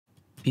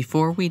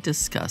Before we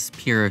discuss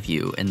peer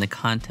review in the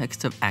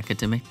context of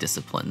academic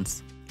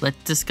disciplines,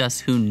 let's discuss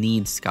who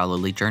needs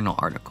scholarly journal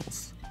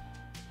articles.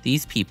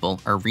 These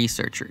people are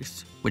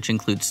researchers, which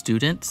include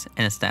students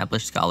and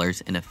established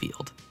scholars in a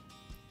field.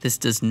 This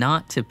does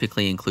not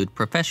typically include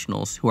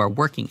professionals who are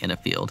working in a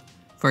field,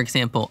 for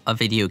example, a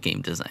video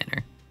game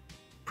designer.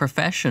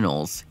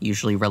 Professionals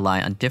usually rely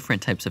on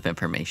different types of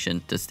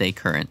information to stay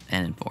current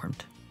and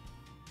informed.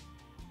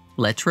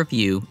 Let's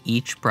review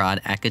each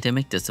broad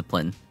academic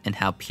discipline and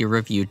how peer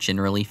review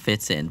generally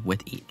fits in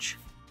with each.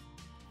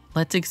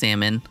 Let's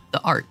examine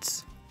the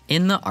arts.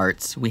 In the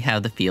arts, we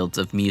have the fields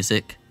of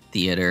music,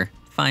 theater,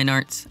 fine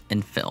arts,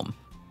 and film.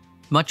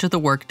 Much of the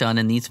work done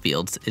in these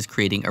fields is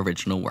creating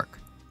original work.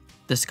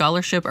 The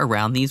scholarship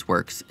around these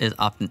works is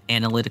often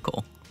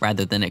analytical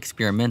rather than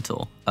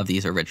experimental of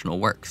these original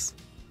works.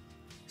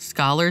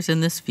 Scholars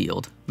in this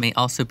field may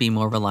also be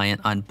more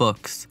reliant on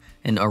books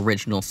and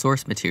original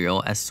source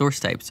material as source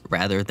types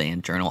rather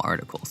than journal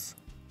articles.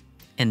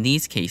 In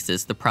these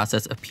cases, the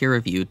process of peer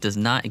review does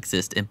not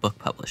exist in book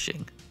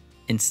publishing.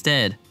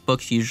 Instead,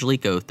 books usually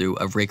go through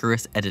a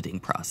rigorous editing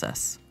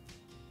process.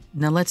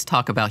 Now let's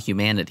talk about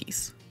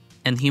humanities.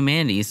 In the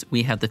humanities,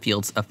 we have the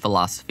fields of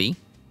philosophy,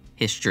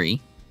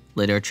 history,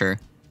 literature,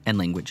 and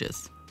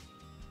languages.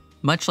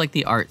 Much like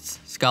the arts,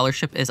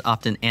 scholarship is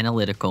often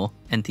analytical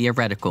and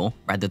theoretical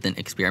rather than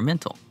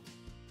experimental.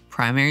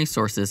 Primary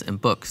sources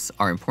and books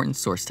are important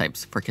source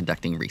types for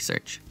conducting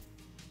research.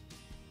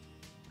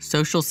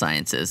 Social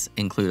sciences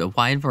include a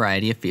wide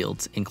variety of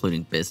fields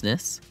including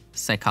business,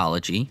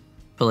 psychology,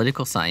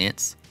 political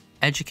science,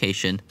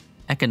 education,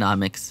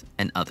 economics,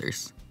 and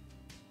others.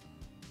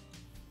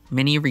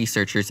 Many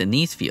researchers in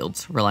these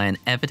fields rely on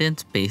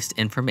evidence-based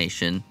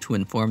information to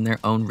inform their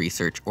own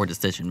research or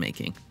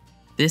decision-making.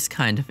 This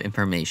kind of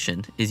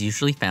information is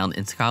usually found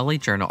in scholarly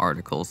journal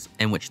articles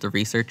in which the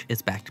research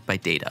is backed by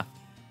data.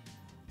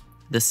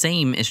 The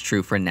same is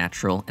true for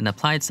natural and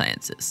applied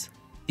sciences.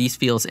 These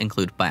fields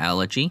include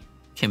biology,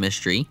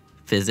 chemistry,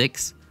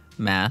 physics,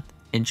 math,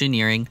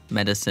 engineering,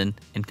 medicine,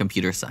 and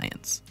computer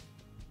science.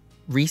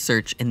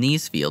 Research in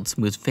these fields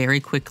moves very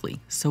quickly,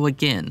 so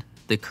again,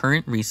 the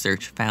current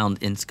research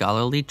found in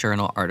scholarly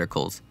journal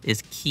articles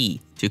is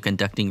key to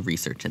conducting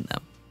research in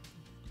them.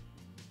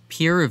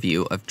 Peer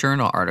review of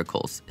journal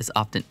articles is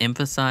often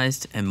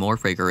emphasized and more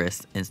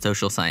rigorous in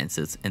social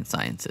sciences and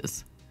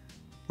sciences.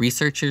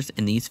 Researchers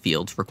in these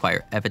fields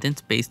require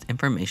evidence-based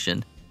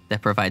information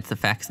that provides the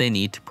facts they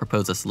need to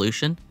propose a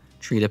solution,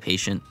 treat a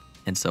patient,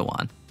 and so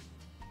on.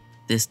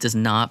 This does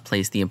not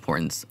place the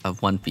importance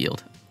of one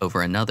field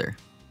over another.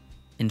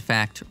 In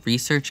fact,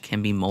 research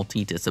can be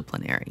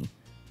multidisciplinary,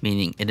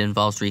 meaning it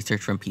involves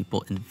research from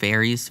people in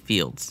various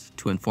fields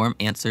to inform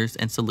answers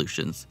and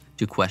solutions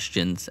to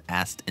questions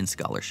asked in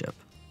scholarship.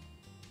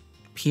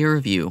 Peer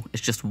review is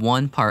just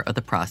one part of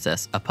the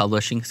process of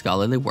publishing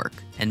scholarly work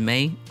and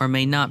may or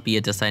may not be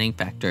a deciding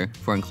factor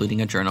for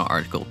including a journal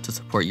article to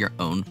support your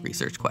own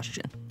research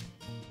question.